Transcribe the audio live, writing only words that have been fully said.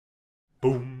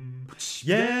Boom.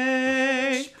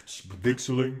 Yay!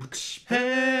 VikzeLink.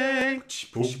 Hey!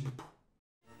 Boom.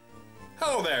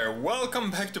 Hello there, welcome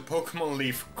back to Pokémon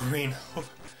LeafGreen.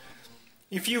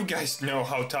 If you guys know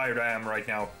how tired I am right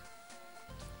now.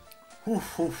 But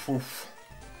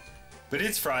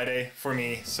it's Friday for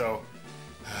me, so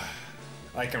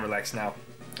I can relax now.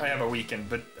 I have a weekend,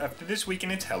 but after this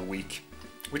weekend it's Hell Week,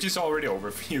 which is already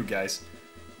over for you guys,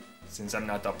 since I'm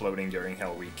not uploading during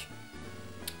Hell Week.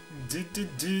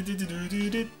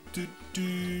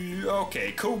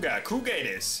 Okay, Koga it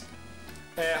is.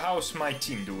 How's my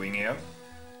team doing here?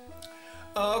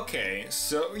 Okay,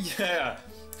 so yeah,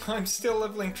 I'm still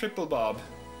leveling Triple Bob.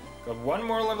 Got one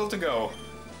more level to go.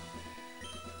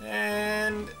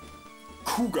 And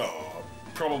Koga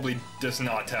probably does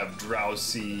not have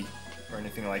Drowsy or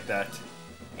anything like that.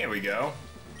 Here we go.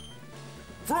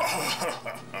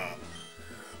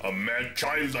 A mad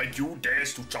child like you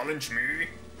dares to challenge me?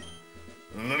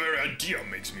 The very idea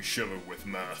makes me shiver with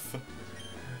mirth.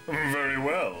 Very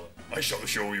well, I shall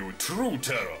show you true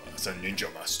terror as a ninja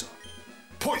master.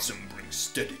 Poison brings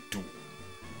steady doom.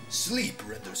 Sleep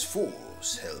renders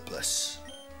foes helpless.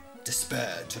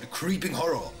 Despair to the creeping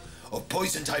horror of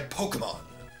poison-type Pokémon.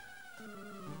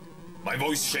 My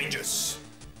voice changes.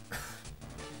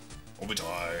 Over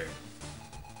time.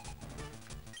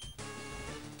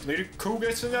 Later,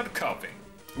 Koga's not coughing.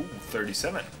 Ooh,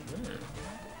 37.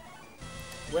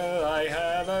 Well, I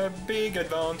have a big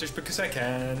advantage because I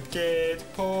can't get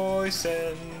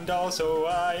poisoned. Also,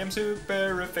 I am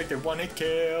super effective. One hit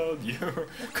killed. You're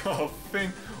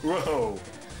coughing. Whoa,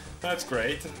 that's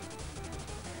great.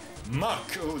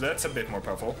 Muck. Oh, that's a bit more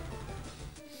powerful.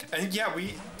 And yeah,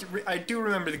 I do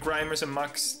remember the Grimers and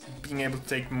Mucks being able to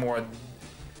take more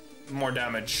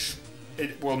damage.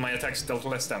 Well, my attacks dealt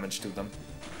less damage to them.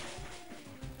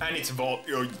 And it's evolved.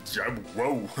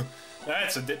 Whoa.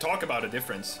 Talk about a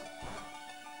difference.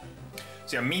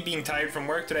 So yeah, me being tired from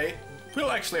work today will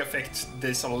actually affect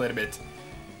this a little bit.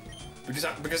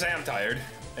 Because I am tired.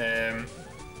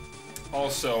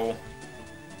 Also,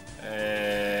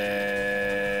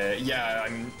 yeah,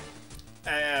 I'm...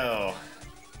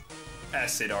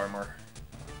 acid armor.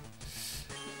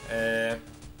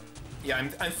 Yeah,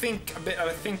 I'm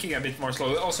thinking a bit more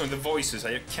slowly. Also, the voices.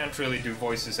 I can't really do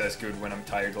voices as good when I'm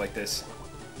tired like this.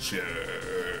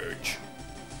 Church.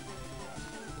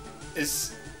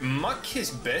 Is Muck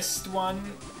his best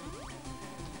one?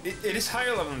 It is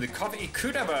higher level than the coffee. It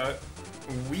could have a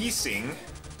Wheezing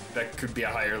that could be a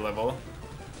higher level.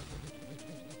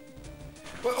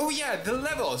 Well, oh yeah, the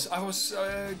levels. I was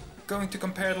going to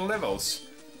compare the levels.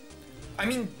 I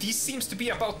mean, these seems to be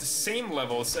about the same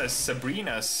levels as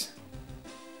Sabrina's.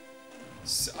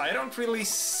 So I don't really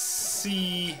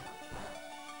see...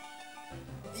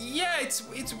 Yeah,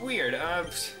 it's weird.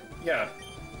 Yeah.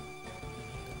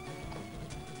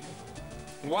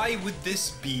 Why would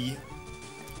this be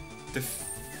the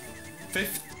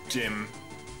 5th gym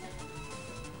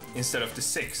instead of the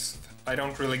 6th? I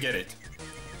don't really get it.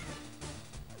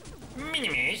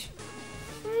 Mini-me's.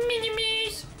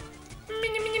 Mini-me's.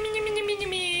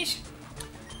 Mini-me's.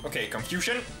 Okay,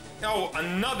 confusion. Oh,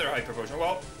 another hyper potion.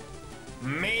 Well,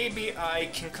 maybe I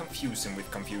can confuse him with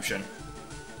confusion.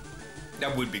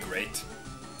 That would be great.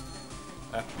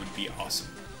 That would be awesome.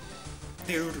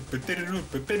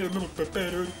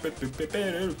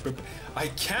 I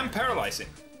can paralyze him.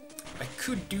 I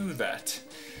could do that.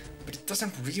 But it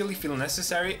doesn't really feel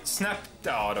necessary. Snapped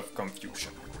out of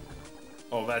confusion.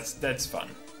 Oh, that's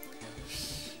fun.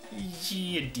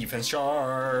 Yeah, defense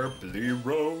sharply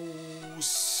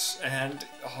rose. And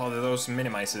those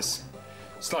minimizes.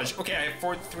 Sludge. Okay, I have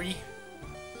 43.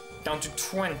 Down to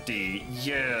 20.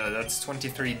 Yeah, that's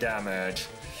 23 damage.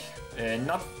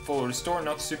 Not full restore,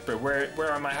 not super.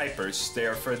 Where are my hypers? They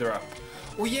are further up.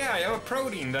 Oh yeah, I have a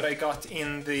protein that I got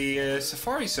in the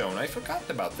Safari Zone. I forgot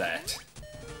about that.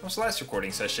 That was the last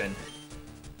recording session.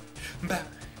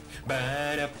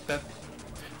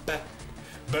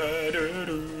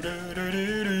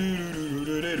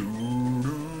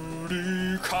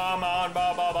 Come on,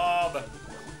 Bob.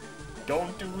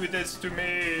 Don't do this to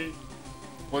me.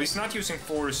 Well, he's not using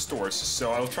 4 restores,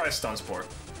 so I'll try Stun Spore.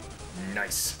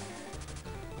 Nice.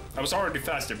 I was already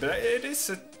faster, but it is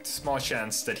a small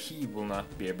chance that he will not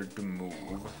be able to move.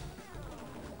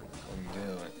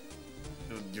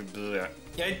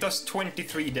 Yeah, it does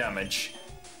 23 damage.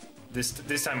 This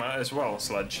time as well,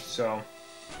 Sludge, so...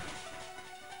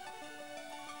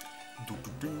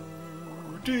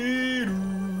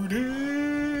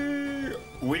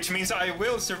 Which means I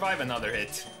will survive another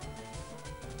hit.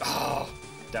 Ah,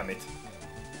 damn it.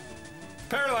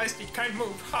 Paralyzed, it can't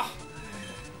move. Ha!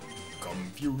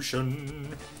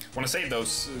 confusion. Wanna save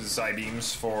those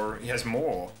Psybeams for... He has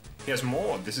more. He has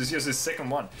more. This is just his second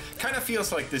one. Kinda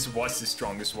feels like this was his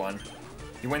strongest one.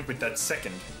 He went with that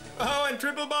second. Oh, and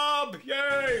Triple Bob!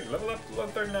 Yay! Level up to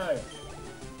level 39.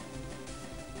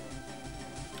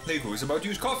 Leaku is about to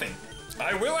use coughing.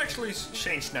 I will actually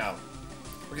change now.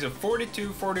 Okay, so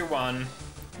 42, 41.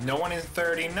 No one in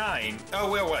 39.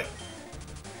 Oh, wait.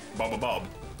 Bob.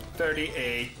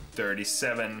 38,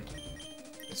 37.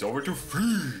 It's over to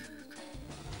Freak.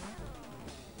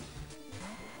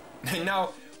 And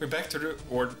now we're back to the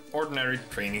ordinary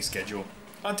training schedule.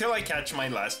 Until I catch my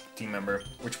last team member,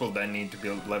 which will then need to be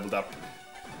leveled up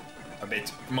a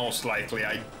bit. Most likely,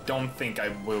 I don't think I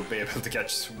will be able to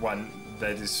catch one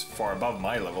that is far above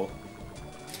my level.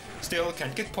 Still,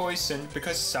 can't get poisoned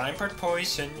because I'm part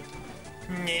poison.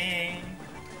 Nah.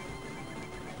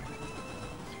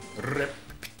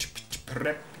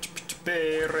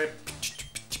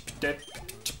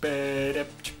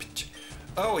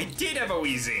 Oh, he did have a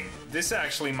Weezing. This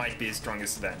actually might be his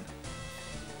strongest then.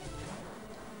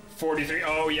 43.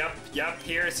 Oh, yep.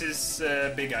 Here's his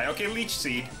big guy. Okay, Leech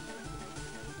Seed.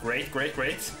 Great.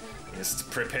 Just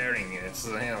preparing it.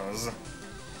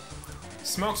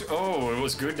 Smokes. Oh, it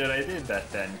was good that I did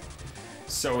that then.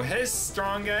 So his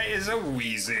strong guy is a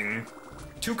Weezing.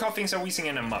 2 Coughings, a Weezing,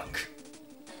 and a Muck.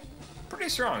 Pretty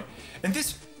strong. And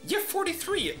this, yeah,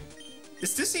 43.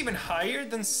 Is this even higher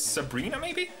than Sabrina,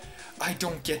 maybe? I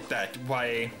don't get that.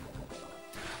 Why?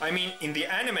 I mean, in the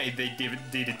anime, they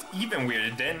did it even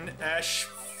weirder. Then Ash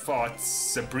fought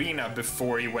Sabrina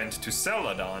before he went to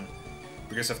Celadon.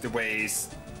 Because of the ways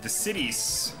the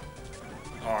cities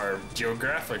are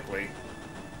geographically.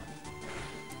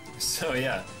 So,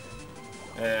 yeah.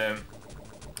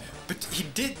 But he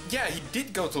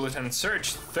did go to Lieutenant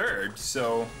Surge 3rd,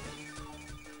 so...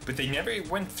 But they never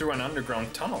went through an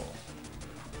underground tunnel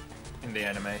in the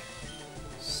anime.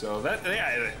 So that,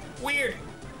 yeah, weird.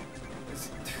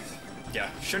 Yeah,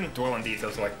 shouldn't dwell on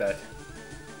details like that.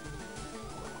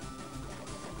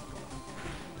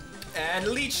 And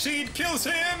Leech Seed kills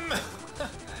him!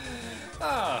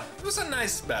 It was a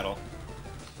nice battle.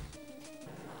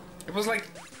 It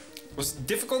was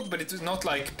difficult, but it was not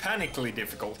like panically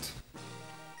difficult.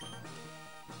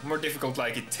 More difficult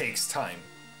like it takes time.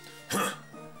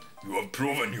 You have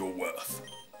proven your worth.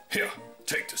 Here,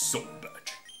 take the soul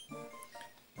badge.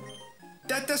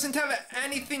 That doesn't have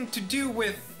anything to do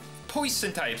with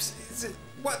poison types.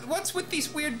 What's with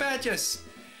these weird badges?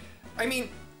 I mean,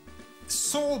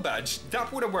 soul badge,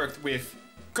 that would have worked with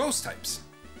ghost types.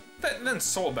 Then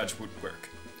soul badge would work.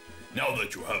 Now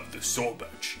that you have the soul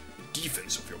badge, the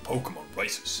defense of your Pokemon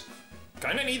rises.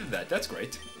 Kinda needed that, that's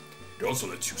great. It also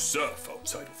lets you surf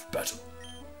outside of battle.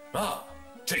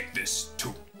 Take this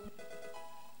too.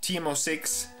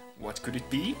 TMO6, what could it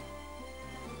be?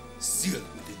 Sealed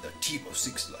within the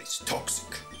TMO6 lies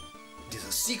Toxic. It is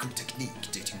a secret technique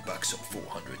dating back some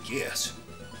 400 years.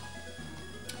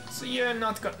 So yeah,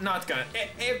 not gonna.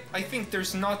 I think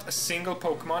there's not a single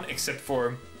Pokemon except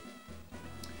for...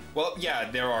 Well, yeah,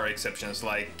 there are exceptions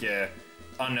like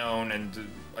Unknown and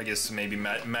I guess maybe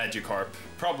Magikarp.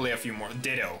 Probably a few more.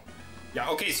 Ditto. Yeah,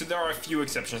 okay, so there are a few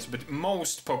exceptions, but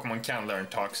most Pokemon can learn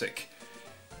Toxic.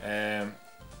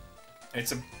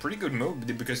 It's a pretty good move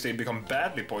because they become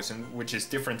badly poisoned, which is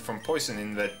different from poison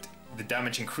in that the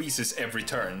damage increases every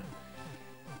turn.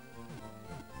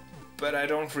 But I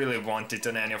don't really want it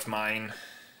on any of mine.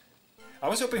 I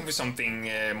was hoping for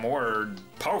something more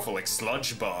powerful, like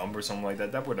Sludge Bomb or something like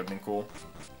that. That would have been cool.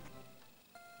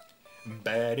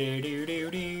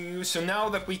 So now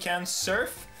that we can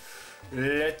surf,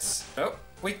 let's... Oh,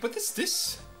 wait, what is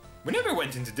this? We never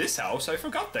went into this house. I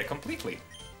forgot that completely.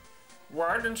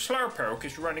 Wild and Slowpoke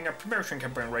is running a promotion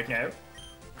campaign right now.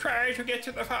 Try to get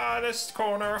to the farthest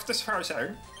corner of the Safari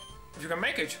Zone. If you can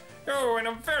make it, you'll win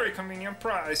a very convenient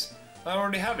prize. I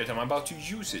already have it, I'm about to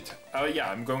use it. Yeah,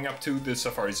 I'm going up to the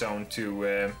Safari Zone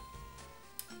to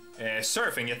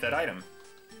surf and get that item.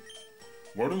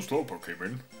 Wild and Slowpoke came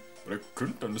in, but I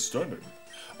couldn't understand him.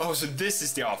 Oh, so this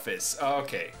is the office.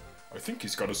 Okay. I think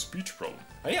he's got a speech problem.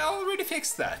 Yeah, I already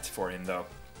fixed that for him, though.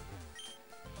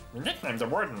 We nicknamed the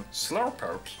warden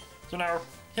Slowpoke. You know,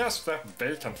 he has that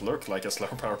vacant look like a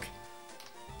Slowpoke.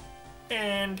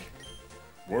 And...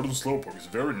 Warden Slowpoke is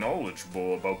very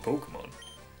knowledgeable about Pokemon.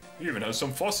 He even has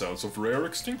some fossils of rare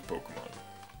extinct Pokemon.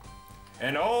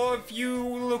 And all of you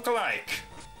look alike.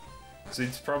 So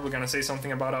it's probably gonna say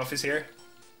something about office here.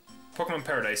 Pokemon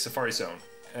Paradise Safari Zone.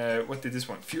 What did this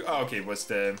one? Oh, okay, it was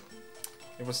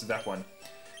that one.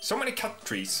 So many cut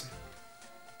trees.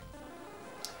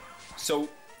 So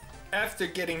after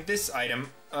getting this item,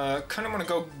 kind of want to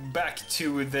go back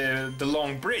to the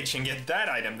long bridge and get that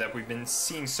item that we've been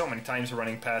seeing so many times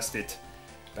running past it.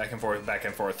 Back and forth, back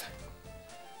and forth.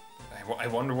 I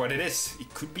wonder what it is. It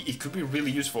could be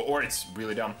really useful, or it's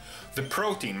really dumb. The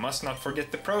protein, must not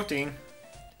forget the protein.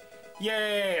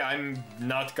 Yay, I'm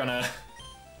not gonna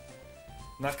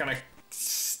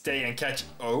stay and catch,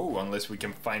 oh, unless we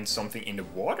can find something in the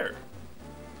water.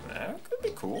 That could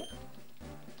be cool.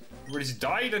 Where is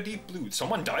dyed a deep blue?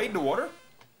 Someone died in the water?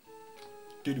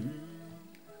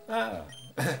 Ah.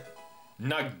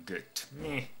 Nugget.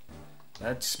 Meh.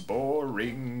 That's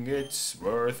boring. It's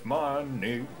worth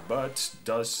money, but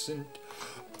doesn't.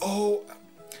 Oh,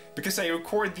 because I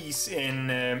record these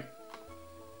in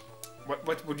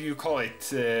what would you call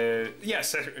it? Yeah,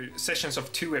 sessions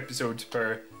of 2 episodes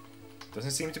per.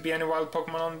 Doesn't seem to be any wild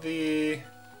Pokemon on the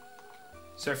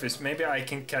surface. Maybe I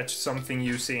can catch something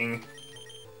using.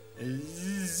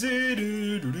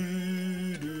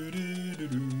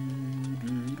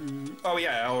 Oh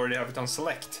yeah, I already have it on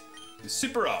select. The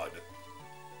super odd.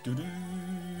 A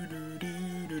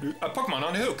Pokemon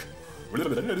on the hook.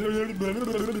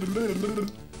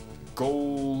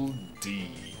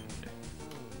 Goldeen.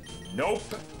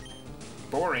 Nope.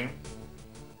 Boring.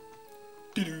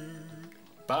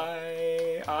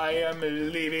 Bye. I am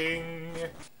leaving.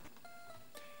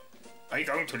 Are you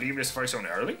going to leave this far so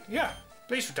early? Yeah.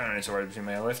 Please return any swords you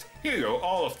may have left. Here you go,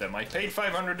 all of them. I paid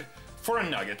 500 for a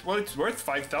nugget. Well, it's worth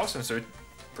 5,000, so it's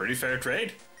pretty fair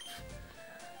trade.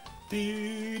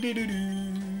 Fly,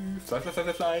 fly, fly,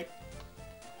 fly, fly.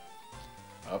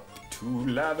 Up to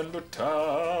Lavender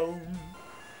Town.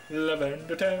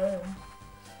 Lavender Town.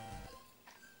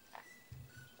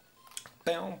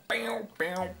 Bow, bow,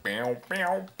 bow, bow,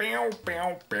 bow, bow,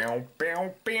 bow, bow,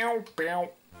 bow, bow,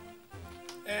 bow.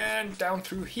 And down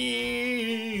through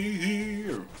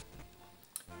here.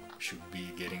 Should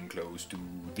be getting close to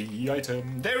the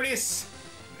item. There it is!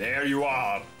 There you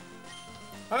are!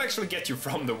 I'll actually get you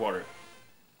from the water.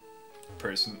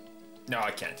 No,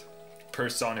 I can't.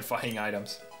 Personifying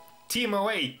items. Team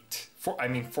 08.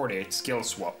 48 skill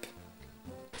swap.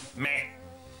 Meh.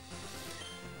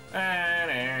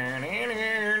 I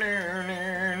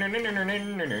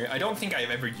don't think I've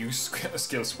ever used a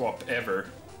skill swap ever.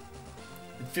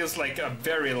 It feels like a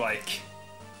very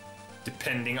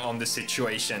depending on the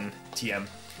situation TM.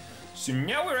 So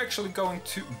now we're actually going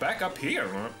to back up here.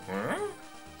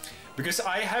 Because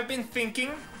I have been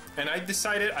thinking and I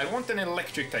decided I want an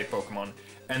electric type Pokemon.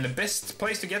 And the best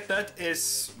place to get that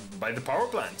is by the power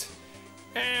plant.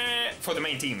 For the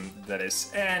main team, that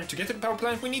is. And to get to the power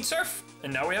plant we need Surf.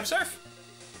 And now we have Surf.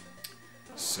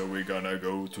 So we're gonna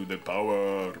go to the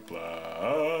power plant.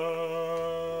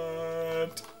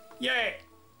 Yay!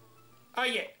 Oh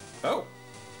yeah. Oh,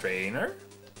 trainer?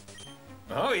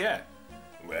 Oh yeah.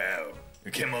 Well,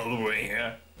 you came all the way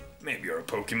here. Maybe you're a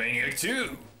Pokemaniac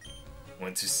too.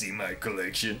 Want to see my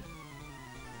collection?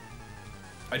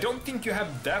 I don't think you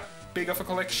have that big of a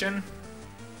collection.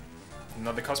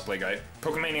 Not the cosplay guy.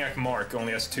 Pokemaniac Mark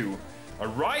only has 2. A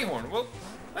Rhyhorn, well,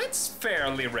 that's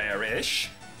fairly rare-ish.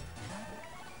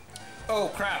 Oh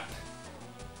crap.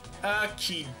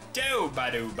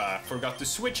 Akidobadoba. Forgot to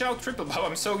switch out Triple Bob.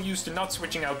 I'm so used to not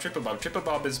switching out Triple Bob. Triple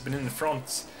Bob has been in the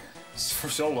front for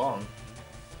so long.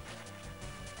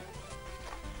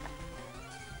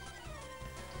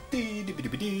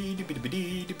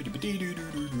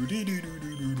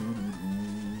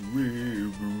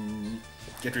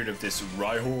 Get rid of this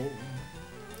Rhyhorn.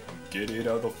 Get it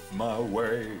out of my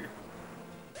way.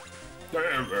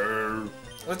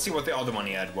 Let's see what the other one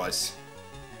he had was.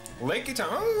 Lickitung.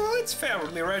 Oh, well, it's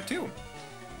fairly rare too.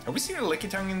 Have we seen a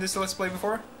Lickitung in this Let's Play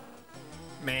before?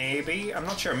 Maybe. I'm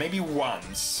not sure. Maybe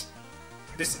once.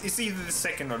 This is either the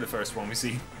second or the first one we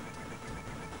see.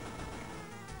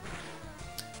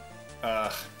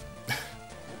 Oh,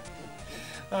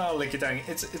 Lickitung.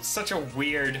 It's such a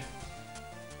weird.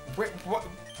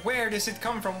 Where does it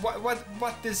come from?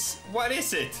 What is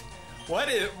it?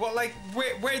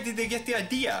 Where did they get the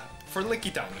idea for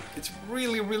Lickitung? It's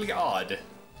really odd.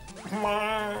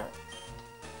 Oh,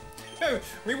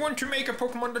 we want to make a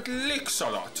Pokemon that licks a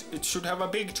lot. It should have a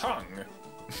big tongue.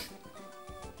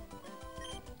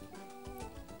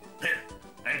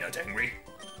 I'm not angry.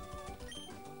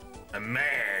 I'm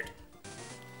mad.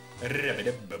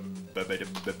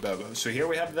 So here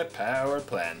we have the power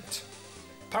plant.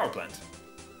 Power plant.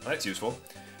 Well, that's useful.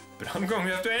 But I'm going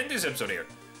to have to end this episode here.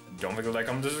 Don't forget to like,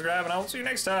 comment, subscribe, and I'll see you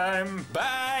next time.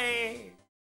 Bye!